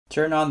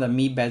Turn on the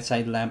Mi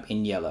Bedside Lamp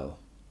in yellow.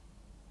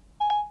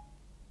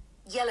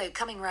 Yellow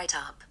coming right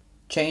up.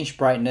 Change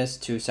brightness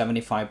to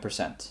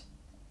 75%.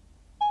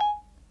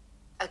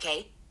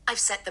 Okay, I've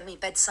set the Mi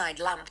Bedside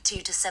Lamp to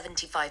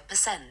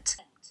 75%.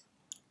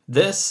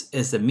 This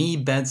is the Mi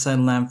Bedside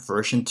Lamp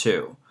version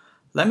 2.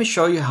 Let me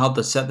show you how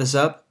to set this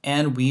up,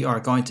 and we are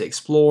going to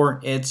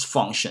explore its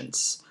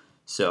functions.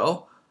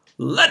 So,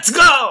 let's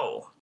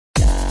go!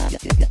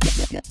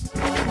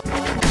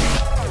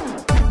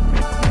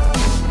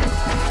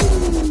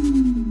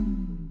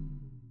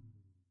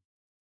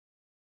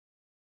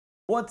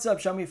 What's up,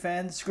 Xiaomi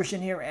fans?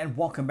 Christian here, and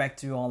welcome back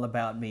to All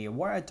About Me,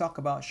 where I talk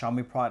about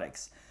Xiaomi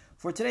products.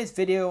 For today's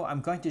video,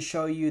 I'm going to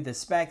show you the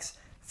specs,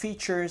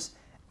 features,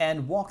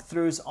 and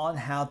walkthroughs on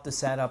how to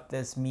set up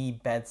this Mi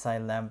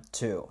Bedside Lamp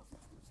 2.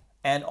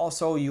 And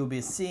also, you'll be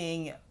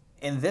seeing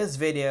in this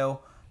video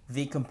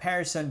the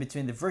comparison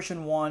between the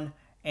version 1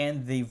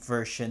 and the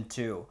version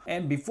 2.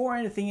 And before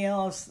anything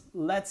else,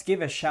 let's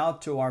give a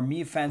shout to our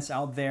Mi fans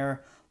out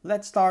there.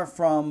 Let's start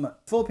from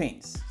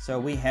Philippines. So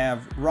we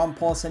have Ron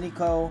Paul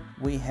Sanico.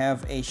 We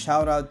have a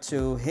shout out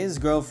to his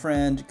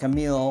girlfriend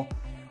Camille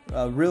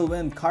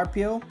Rilwin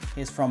Carpio.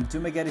 He's from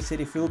Dumaguete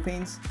City,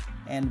 Philippines.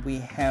 And we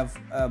have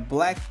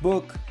Black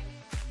Book,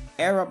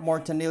 Arab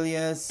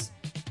Mortanilias,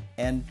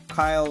 and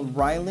Kyle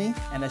Riley.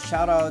 And a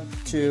shout out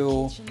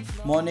to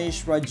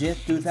Monish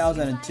Rajit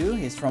 2002.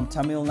 He's from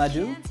Tamil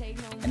Nadu.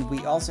 And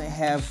we also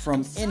have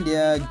from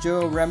India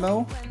Joe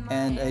Remo.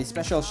 And a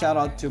special shout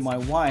out to my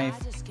wife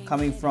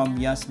coming from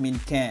Yasmin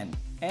Khan.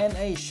 And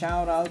a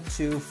shout out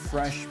to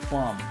Fresh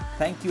Plum.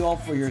 Thank you all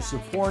for your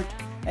support.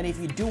 And if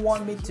you do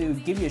want me to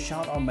give you a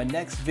shout on my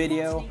next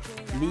video,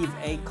 leave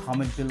a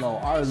comment below.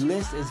 Our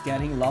list is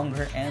getting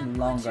longer and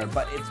longer,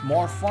 but it's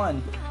more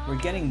fun. We're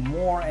getting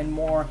more and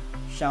more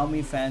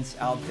Xiaomi fans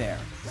out there.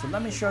 So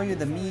let me show you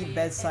the Mi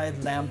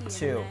Bedside Lamp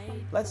 2.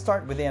 Let's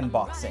start with the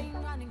unboxing.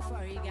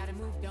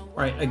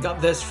 Alright, I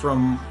got this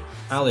from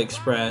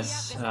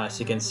AliExpress. As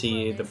you can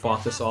see, the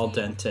box is all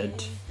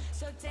dented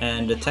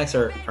and the texts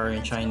are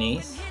in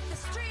Chinese.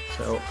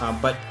 So,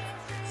 but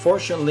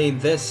fortunately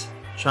this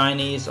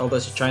Chinese, although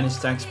it's a Chinese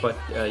text, but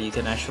you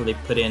can actually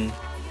put in,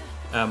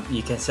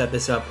 you can set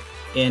this up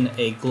in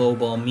a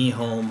global Mi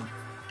Home,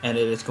 and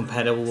it is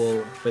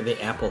compatible with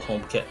the Apple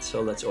Homekit.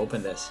 So let's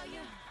open this.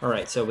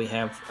 Alright, so we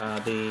have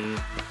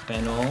the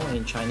panel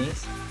in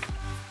Chinese.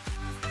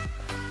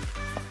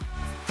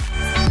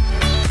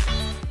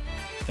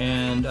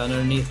 And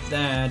underneath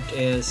that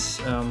is,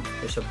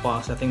 there's a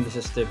box. I think this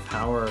is the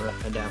power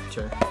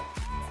adapter.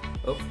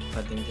 Oh,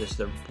 I think this is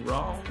the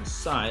wrong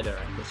side.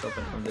 Alright, let's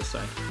open from this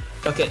side.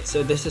 Okay,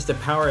 so this is the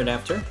power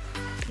adapter.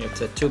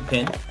 It's a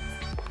 2-pin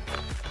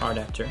power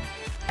adapter.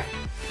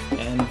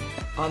 And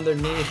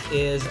underneath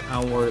is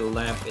our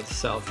lamp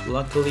itself.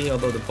 Luckily,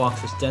 although the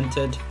box is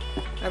dented,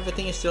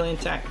 everything is still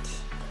intact,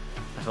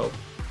 I hope.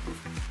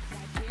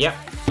 Yep,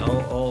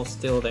 all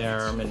still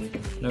there. I mean,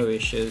 no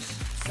issues.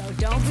 So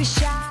don't be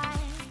shy.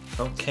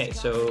 Okay,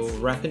 so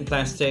wrapped in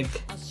plastic.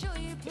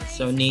 It's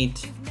so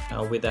neat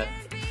with that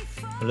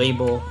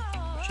label,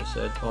 which is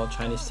an all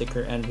Chinese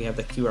sticker, and we have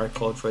the QR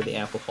code for the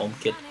Apple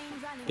HomeKit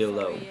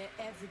below.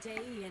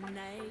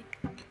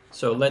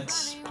 So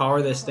let's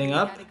power this thing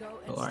up.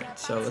 Alright,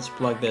 so let's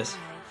plug this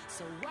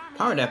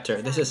power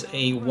adapter. This is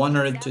a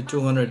 100 to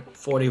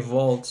 240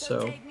 volts,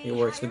 so it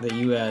works with the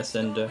US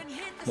and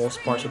most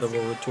parts of the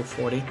world with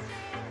 240.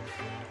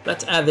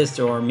 Let's add this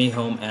to our Mi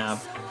Home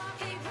app.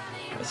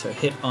 So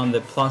hit on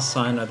the plus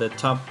sign at the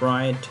top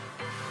right.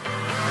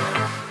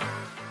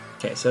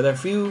 Okay, so there are a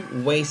few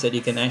ways that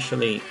you can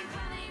actually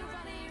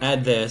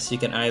add this. You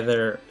can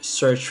either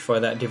search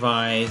for that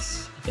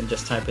device, you can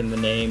just type in the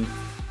name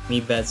Mi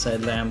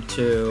Bedside Lamp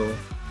 2,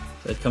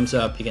 so it comes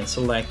up, you can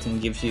select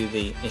and gives you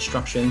the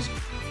instructions,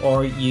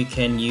 or you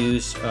can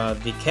use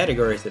the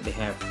categories that they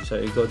have. So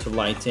you go to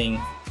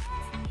lighting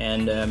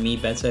and Mi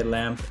Bedside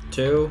Lamp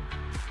 2.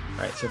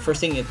 Alright, so first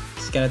thing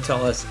it's gonna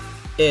tell us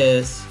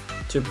is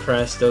to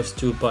press those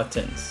two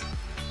buttons.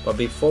 But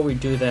before we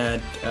do that,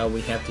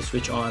 we have to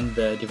switch on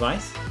the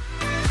device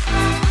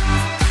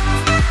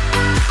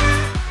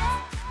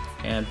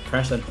and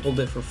press and hold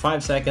it for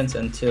 5 seconds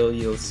until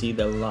you'll see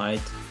the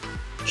light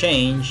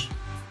change.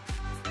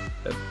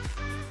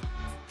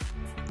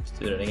 Let's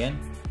do that again.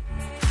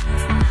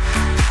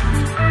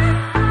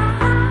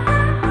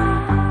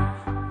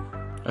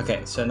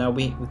 Okay, so now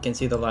we can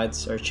see the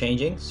lights are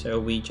changing, so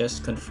we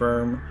just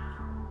confirm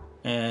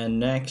and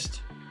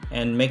next.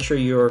 And make sure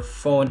your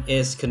phone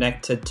is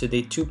connected to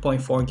the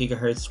 2.4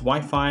 gigahertz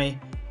Wi-Fi.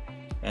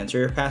 Enter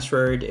your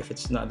password if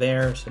it's not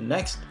there. So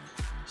next.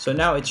 So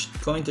now it's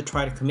going to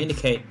try to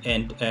communicate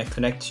and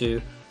connect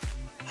to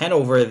hand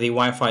over the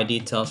Wi-Fi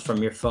details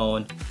from your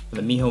phone,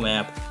 the Mi Home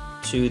app,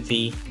 to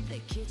the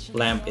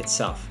lamp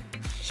itself.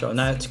 So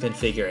now it's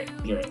configure it.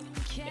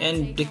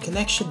 And the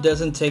connection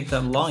doesn't take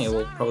that long. It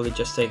will probably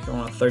just take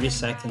around 30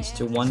 seconds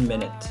to 1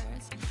 minute.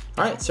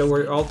 Alright, so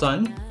we're all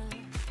done.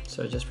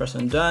 So just press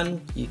on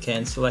done. You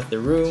can select the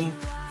room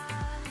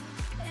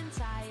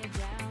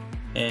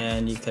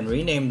and you can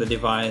rename the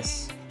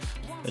device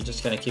We're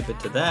just gonna keep it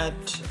to that.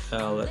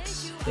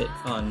 Let's hit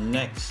on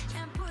next.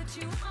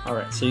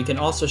 Alright, so you can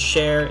also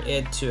share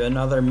it to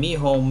another Mi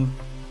Home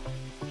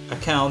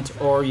account,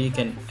 or you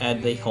can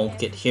add the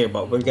HomeKit here,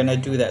 but we're gonna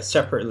do that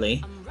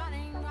separately.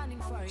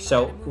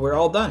 So we're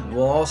all done,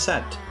 we're all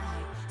set.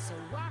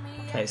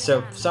 Okay,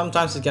 so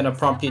sometimes it's gonna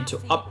prompt you to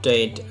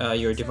update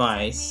your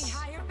device.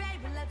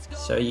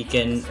 So you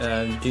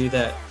can do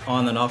that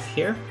on and off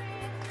here.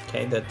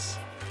 Okay, that's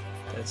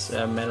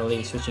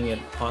manually switching it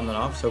on and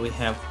off. So we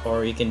have,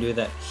 or you can do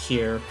that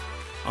here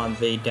on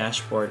the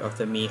dashboard of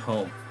the Mi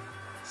Home.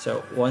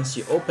 So once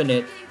you open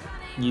it,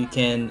 you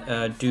can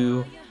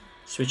do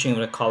switching of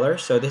the color.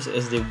 So this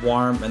is the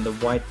warm and the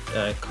white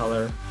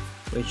color,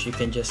 which you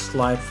can just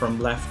slide from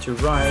left to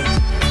right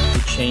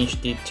to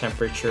change the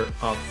temperature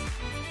of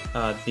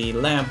the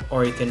lamp,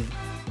 or you can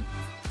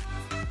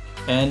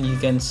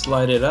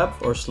slide it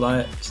up or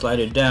slide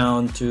it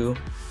down to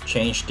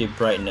change the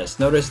brightness.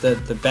 Notice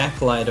that the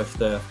backlight of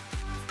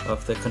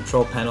the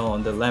control panel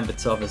on the lamp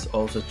itself is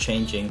also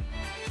changing,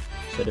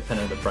 so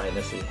depending on the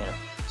brightness that you have.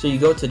 So you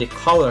go to the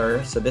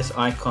color, so this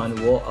icon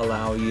will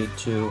allow you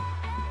to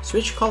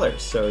switch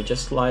colors. So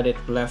just slide it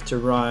left to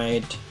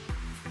right,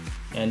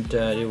 and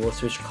it will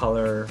switch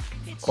color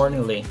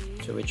accordingly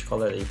to which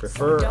color that you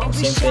prefer.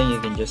 Same thing, you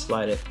can just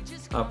slide it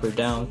up or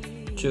down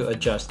to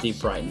adjust the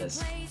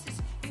brightness.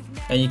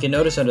 And you can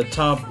notice on the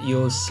top,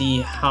 you'll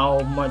see how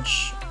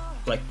much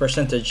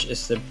percentage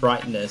is the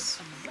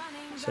brightness,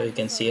 so you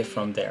can see it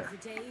from there.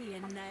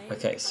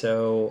 Okay,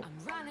 so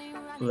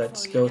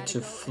let's go to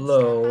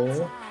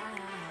flow.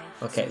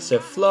 Okay, so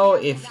flow,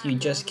 if you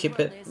just keep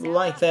it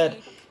like that,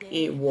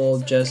 it will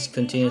just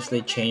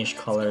continuously change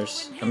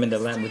colors. I mean, the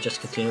lamp will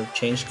just continue to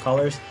change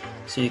colors.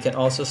 So you can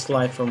also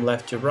slide from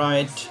left to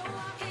right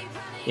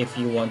if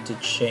you want to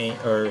change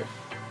or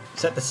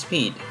set the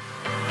speed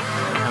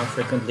and how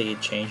frequently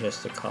it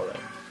changes the color.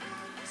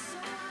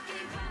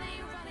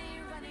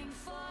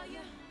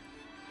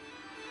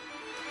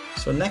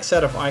 So next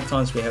set of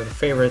icons, we have the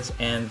favorites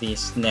and the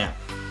snap.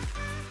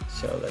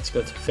 So let's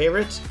go to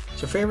favorites.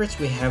 So favorites,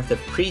 we have the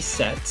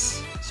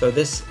presets. So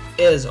this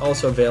is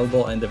also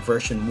available in the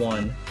version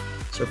 1.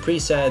 So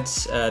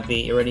presets,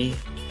 they already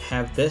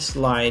have this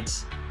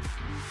lights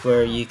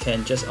where you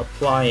can just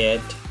apply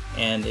it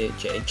and it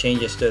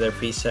changes to their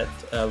preset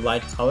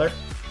light color.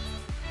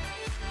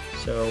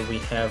 So we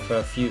have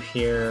a few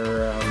here,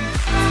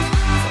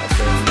 like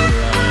the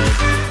moonlight,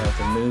 we have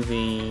the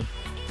movie,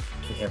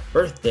 we have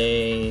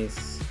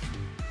birthdays,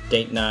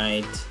 date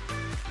night,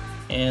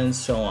 and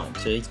so on.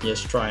 So you can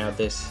just try out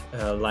this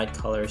light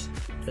colors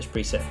as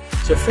preset.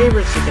 So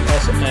favorites, you can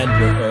also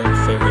add your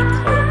own favorite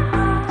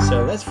color.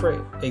 So let's,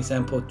 for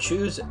example,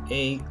 choose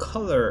a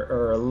color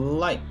or a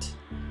light.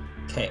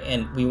 Okay,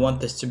 and we want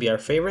this to be our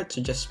favorite,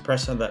 so just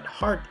press on that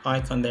heart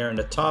icon there on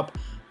the top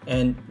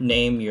and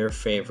name your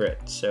favorite.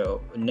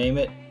 So name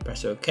it,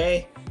 press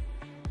OK.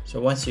 So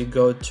once you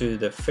go to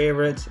the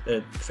favorites,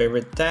 the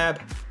favorite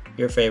tab,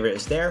 your favorite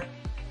is there.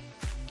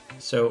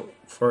 So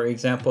for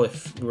example,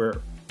 if we're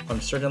on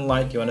a certain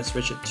light, you want to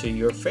switch it to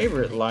your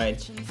favorite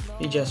light,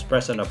 you just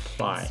press on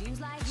apply.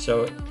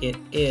 So it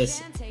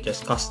is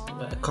just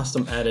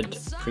custom added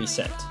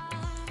preset.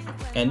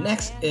 And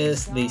next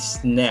is the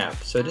snap.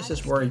 So this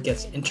is where it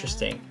gets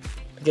interesting,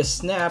 because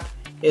snap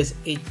is,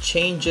 it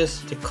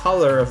changes the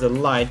color of the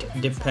light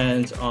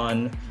depends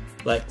on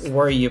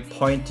where you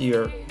point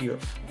your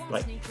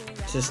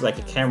this is like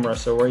a camera,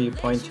 so where you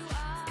point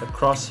the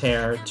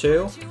crosshair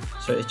to,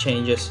 so it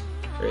changes,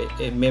 or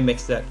it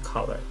mimics that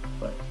color.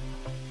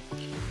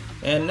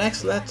 And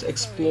next, let's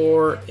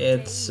explore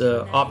its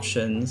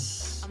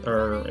options,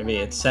 or maybe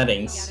its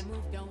settings.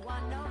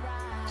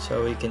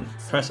 So we can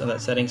press on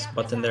that settings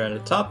button there on the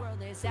top.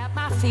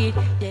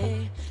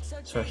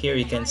 So here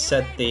you can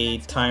set the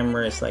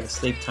timer, it's like a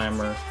sleep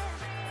timer.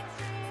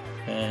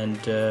 And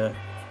yeah,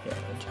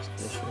 just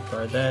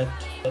disregard that.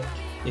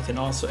 You can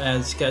also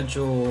add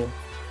schedule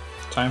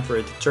time for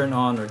it to turn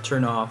on or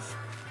turn off.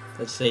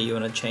 Let's say you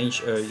want to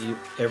change,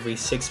 every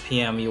 6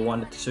 p.m. you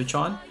want it to switch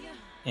on,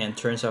 and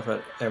turns off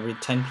at every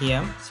 10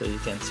 p.m. So you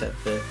can set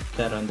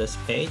that on this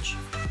page.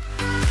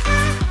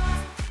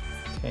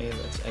 Okay,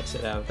 let's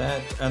exit out of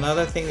that.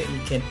 Another thing that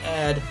you can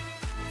add,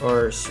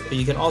 or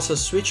you can also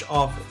switch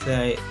off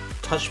the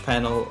touch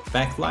panel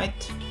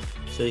backlight.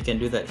 So you can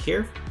do that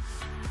here.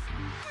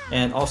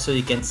 And also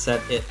you can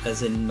set it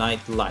as a night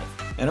light.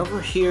 And over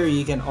here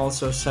you can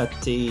also set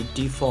the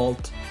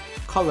default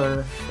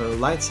color or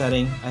light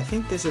setting. I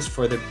think this is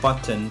for the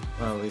button,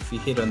 if you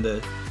hit on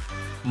the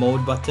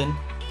mode button.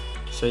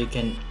 So you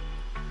can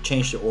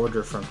change the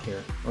order from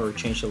here, or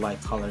change the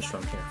light colors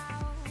from here.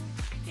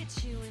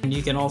 And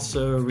you can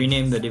also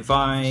rename the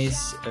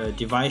device,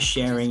 device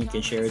sharing, you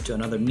can share it to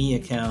another Mi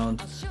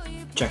account,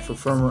 check for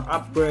firmware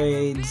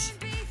upgrades,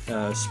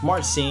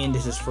 smart scene,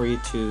 this is for you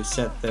to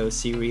set those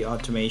Siri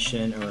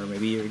automation or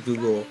maybe your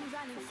Google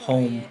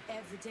Home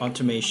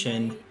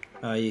automation.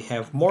 You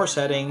have more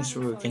settings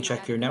where you can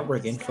check your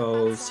network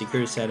info,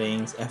 security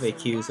settings,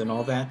 FAQs and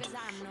all that.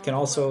 You can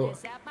also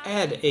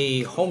add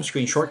a home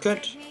screen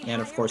shortcut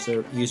and of course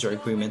the user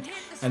agreement,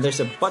 and there's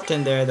a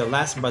button there, the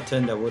last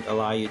button, that would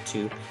allow you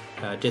to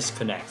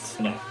disconnect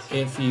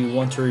if you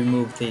want to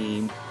remove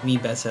the Mi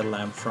Bedside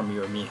Lamp from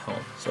your Mi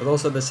Home. So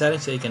those are the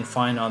settings that you can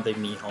find on the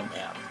Mi Home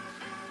app.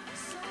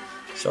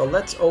 So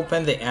let's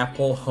open the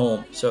Apple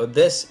Home. So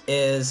this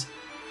is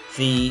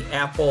the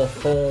Apple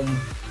Home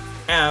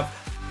app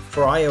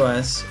for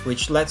iOS,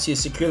 which lets you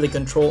securely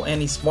control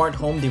any smart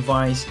home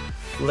device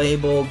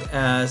labeled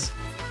as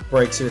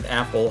works with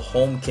Apple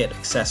HomeKit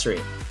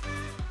accessory.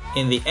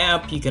 In the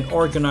app, you can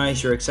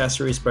organize your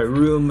accessories by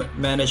room,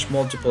 manage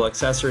multiple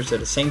accessories at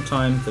the same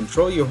time,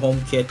 control your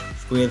HomeKit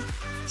with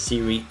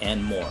Siri,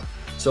 and more.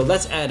 So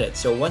let's add it.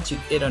 So once you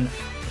hit on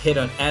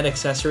add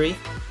accessory,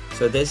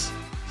 so this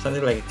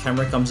something like a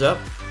camera comes up,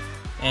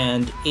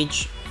 and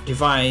each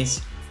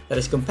device that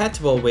is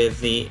compatible with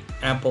the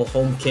Apple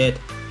HomeKit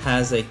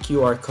has a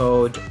QR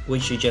code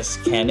which you just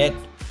scan it.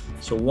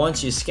 So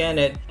once you scan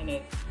it,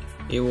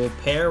 it will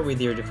pair with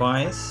your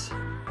device.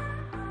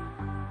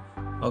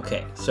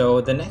 Okay,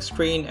 so the next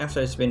screen after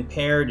it's been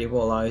paired, it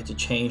will allow you to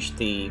change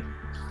the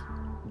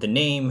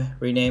name,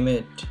 rename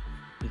it.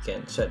 You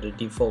can set the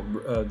default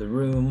of the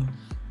room.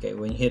 Okay,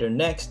 when you hit on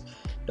next,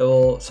 it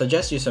will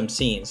suggest you some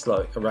scenes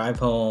like arrive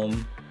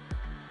home,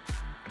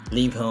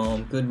 leave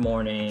home, good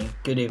morning,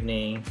 good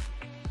evening.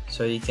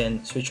 So you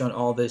can switch on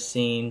all the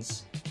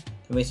scenes.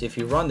 That means if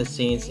you run the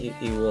scenes, it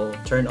will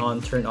turn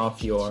on, turn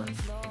off your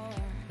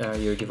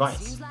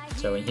device.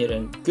 So when you hit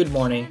on good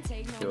morning,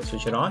 it will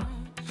switch it on.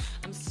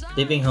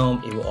 Leaving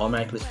home, it will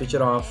automatically switch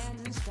it off.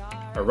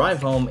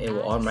 Arrive home, it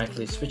will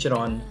automatically switch it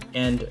on,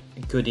 and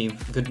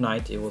good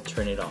night, it will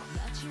turn it off.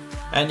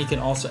 And you can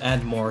also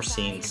add more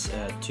scenes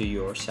to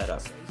your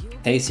setup.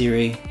 Hey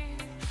Siri,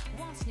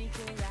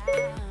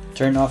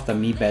 turn off the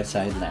Mi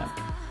Bedside Lamp.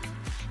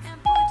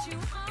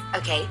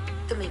 Okay,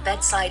 the Mi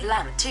Bedside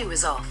Lamp 2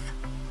 is off.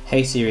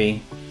 Hey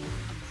Siri,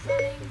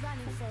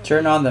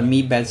 turn on the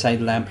Mi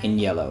Bedside Lamp in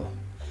yellow.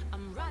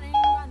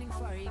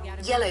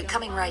 Yellow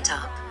coming right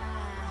up.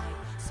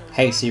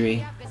 Hey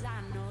Siri,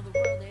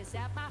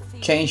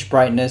 change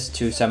brightness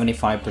to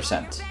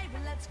 75%.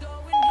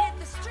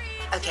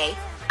 Okay,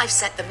 I've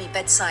set the Mi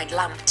Bedside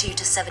Lamp 2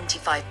 to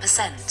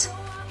 75%.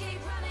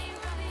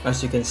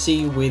 As you can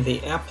see, with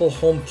the Apple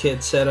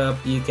HomeKit setup,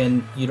 you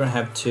don't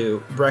have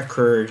to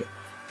record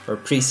or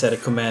preset a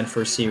command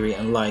for Siri,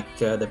 unlike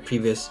the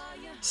previous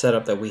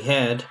setup that we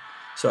had.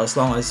 So as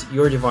long as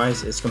your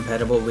device is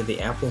compatible with the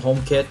Apple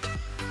HomeKit,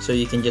 so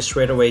you can just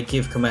straight away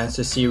give commands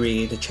to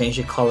Siri to change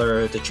the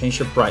color, to change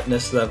the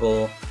brightness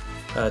level,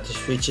 to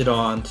switch it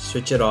on, to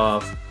switch it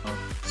off.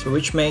 So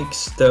which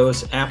makes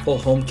those Apple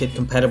HomeKit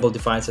compatible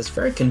devices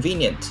very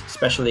convenient,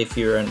 especially if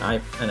you're an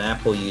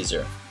Apple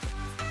user.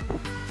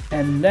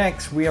 And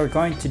next, we are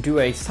going to do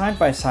a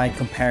side-by-side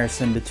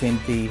comparison between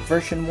the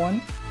version 1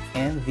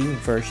 and the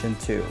version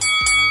 2.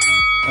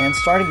 And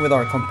starting with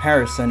our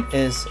comparison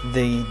is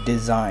the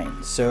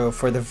design. So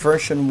for the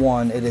version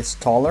 1, it is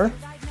taller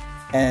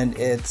and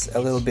it's a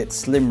little bit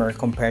slimmer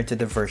compared to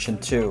the version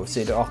 2. So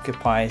it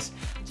occupies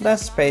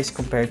less space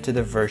compared to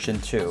the version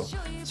 2.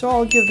 So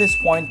I'll give this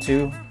point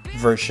to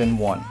version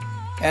 1.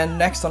 And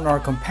next on our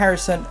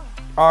comparison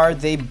are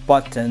the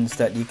buttons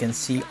that you can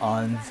see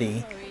on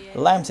the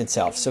lamps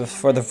itself. So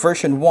for the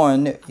version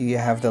 1, you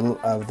have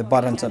the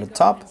buttons on the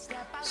top.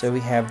 So we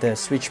have the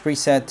switch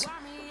preset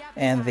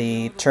and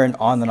the turn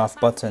on and off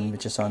button,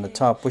 which is on the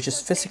top, which is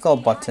physical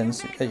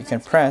buttons that you can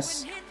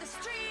press.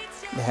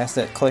 It has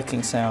that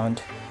clicking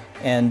sound,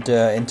 and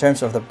in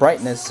terms of the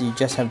brightness, you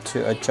just have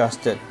to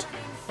adjust it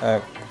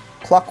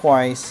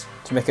clockwise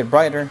to make it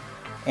brighter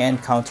and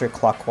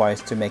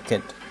counterclockwise to make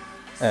it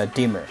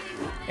dimmer.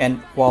 And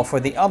while for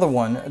the other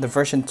one, the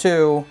version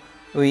 2,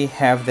 we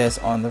have this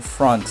on the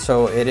front,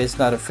 so it is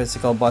not a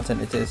physical button,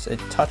 it is a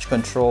touch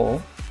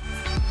control.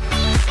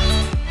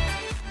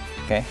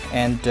 Okay,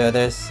 and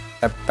there's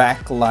a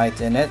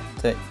backlight in it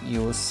that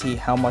you will see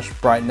how much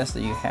brightness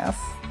that you have.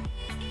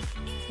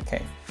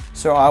 Okay,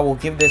 so I will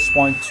give this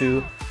one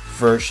to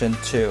version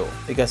 2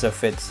 because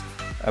of its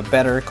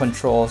better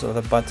controls of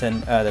the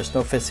button. There's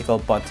no physical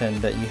button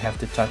that you have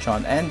to touch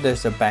on, and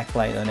there's a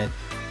backlight on it,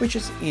 which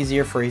is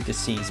easier for you to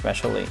see,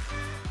 especially.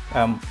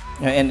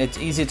 And it's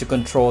easy to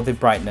control the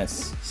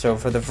brightness. So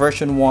for the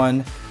version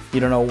 1, you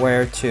don't know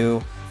where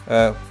to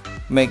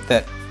make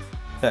that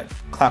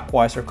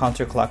clockwise or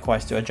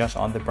counterclockwise to adjust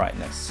on the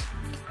brightness.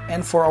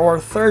 And for our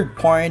third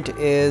point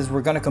is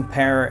we're going to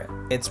compare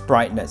its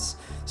brightness.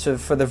 So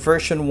for the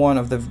version 1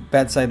 of the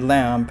bedside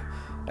lamp,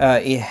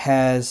 it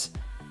has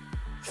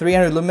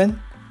 300 lumen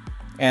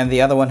and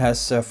the other one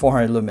has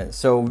 400 lumen.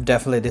 So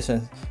definitely this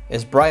one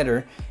is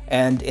brighter.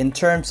 And in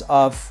terms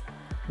of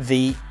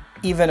the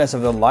evenness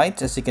of the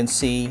light, as you can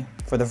see,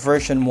 for the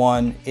version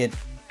 1, it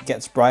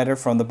gets brighter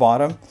from the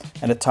bottom,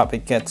 and the top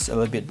it gets a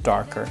little bit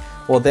darker.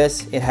 Well,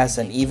 it has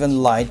an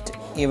even light,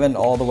 even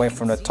all the way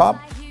from the top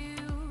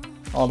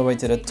all the way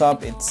to the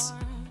top. It's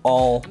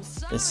all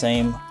the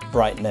same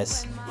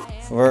brightness.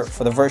 For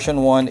the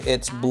version 1,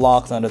 it's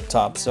blocked on the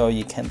top, so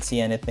you can't see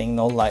anything.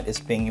 No light is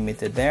being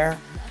emitted there.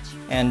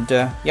 And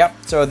yep,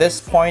 so this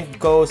point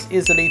goes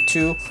easily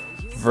to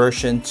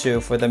version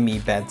 2 for the Mi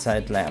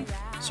Bedside Lamp.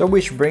 So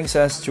which brings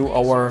us to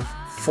our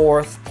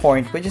fourth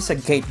point, which is a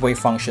gateway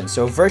function.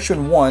 So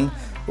version 1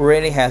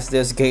 already has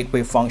this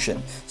gateway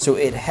function. So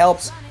it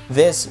helps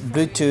this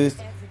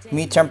Bluetooth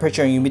Mi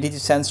temperature and humidity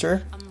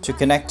sensor to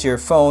connect to your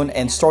phone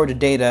and store the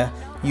data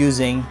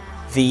using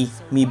the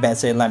Mi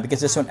Bedside Lamp, because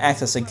this one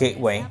acts as a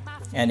gateway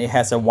and it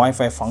has a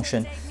Wi-Fi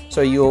function.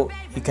 So you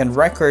can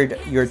record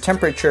your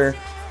temperature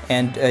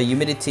and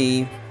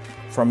humidity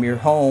from your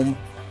home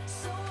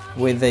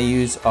with the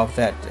use of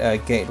that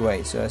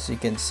gateway. So as you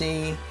can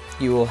see,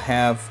 you will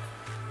have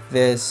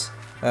this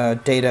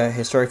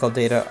historical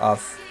data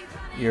of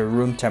your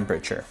room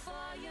temperature.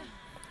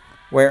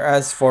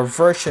 Whereas for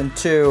version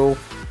 2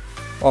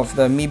 of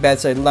the Mi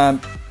Bedside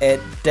Lamp, it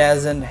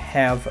doesn't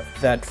have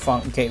that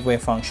gateway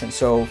function.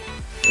 So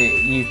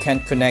you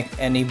can't connect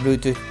any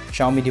Bluetooth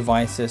Xiaomi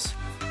devices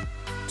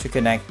to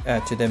connect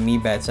to the Mi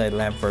Bedside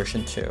Lamp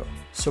version 2.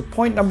 So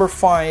point number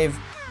 5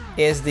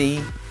 is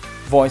the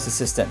voice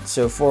assistant.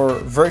 So for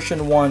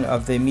version 1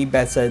 of the Mi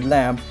Bedside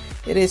Lamp,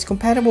 it is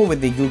compatible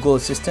with the Google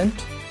Assistant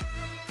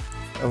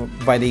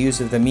by the use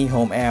of the Mi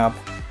Home app,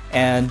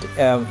 and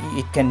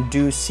it can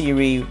do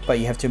Siri, but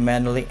you have to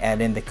manually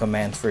add in the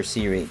commands for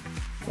Siri.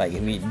 Like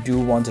if you do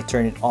want to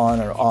turn it on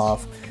or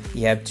off,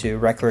 you have to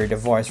record the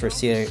voice for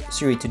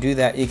Siri to do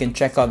that. You can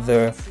check out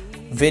the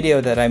video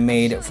that I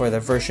made for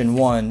the version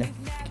 1.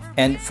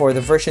 And for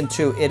the version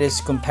 2, it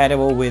is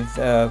compatible with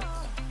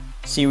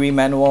Siri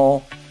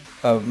manual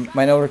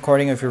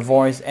recording of your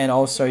voice, and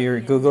also your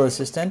Google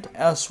Assistant,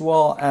 as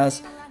well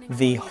as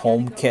the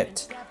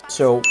Homekit.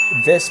 So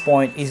this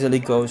point easily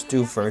goes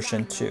to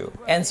version 2.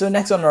 And so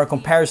next on our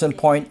comparison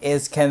point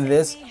is, can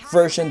this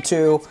version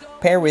 2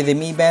 pair with the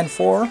Mi Band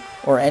 4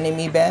 or any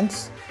Mi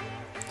Bands?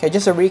 Okay,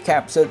 just a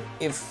recap. So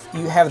if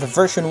you have the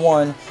version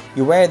 1,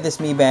 you wear this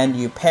Mi Band,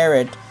 you pair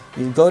it,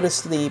 you go to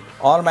sleep,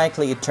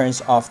 automatically it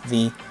turns off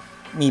the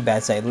Mi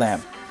Bedside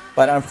Lamp.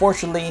 But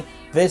unfortunately,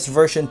 this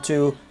version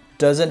 2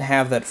 doesn't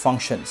have that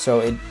function.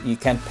 So you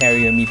can't pair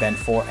your Mi Band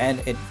 4, and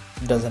it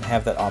doesn't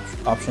have that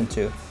option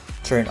to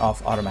turn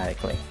off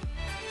automatically.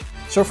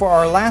 So for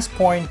our last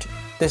point,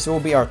 this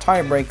will be our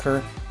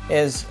tiebreaker,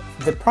 is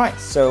the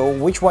price. So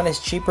which one is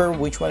cheaper,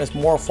 which one is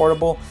more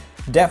affordable?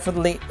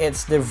 Definitely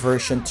it's the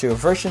version 2.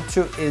 Version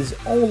 2 is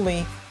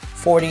only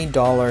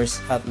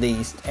 $40 at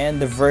least, and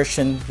the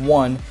version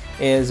 1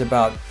 is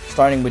about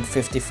starting with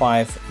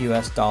 $55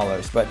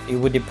 US, but it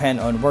would depend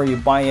on where you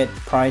buy it.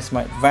 Price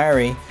might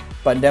vary,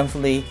 but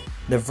definitely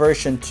the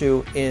version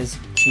 2 is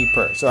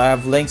cheaper. So I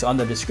have links on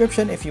the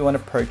description if you want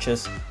to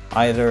purchase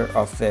either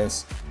of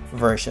these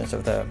versions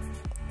of the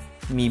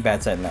Mi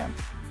Bedside Lamp.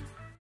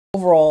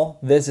 Overall,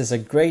 this is a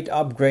great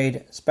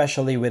upgrade,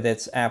 especially with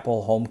its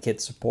Apple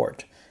HomeKit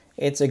support.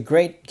 It's a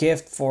great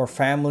gift for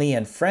family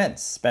and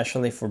friends,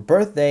 especially for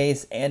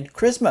birthdays and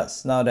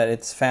Christmas, now that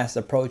it's fast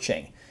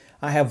approaching.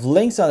 I have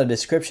links on the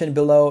description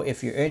below.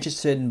 If you're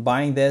interested in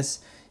buying this,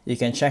 you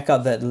can check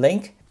out that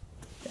link.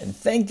 And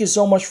thank you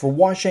so much for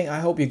watching.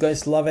 I hope you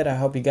guys love it. I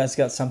hope you guys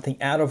got something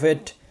out of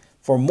it.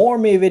 For more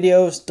Mi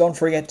videos, don't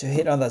forget to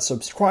hit on that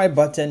subscribe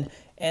button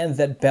and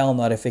that bell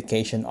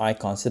notification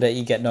icon so that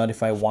you get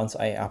notified once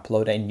I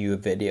upload a new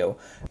video.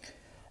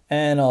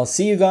 And I'll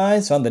see you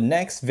guys on the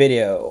next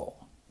video.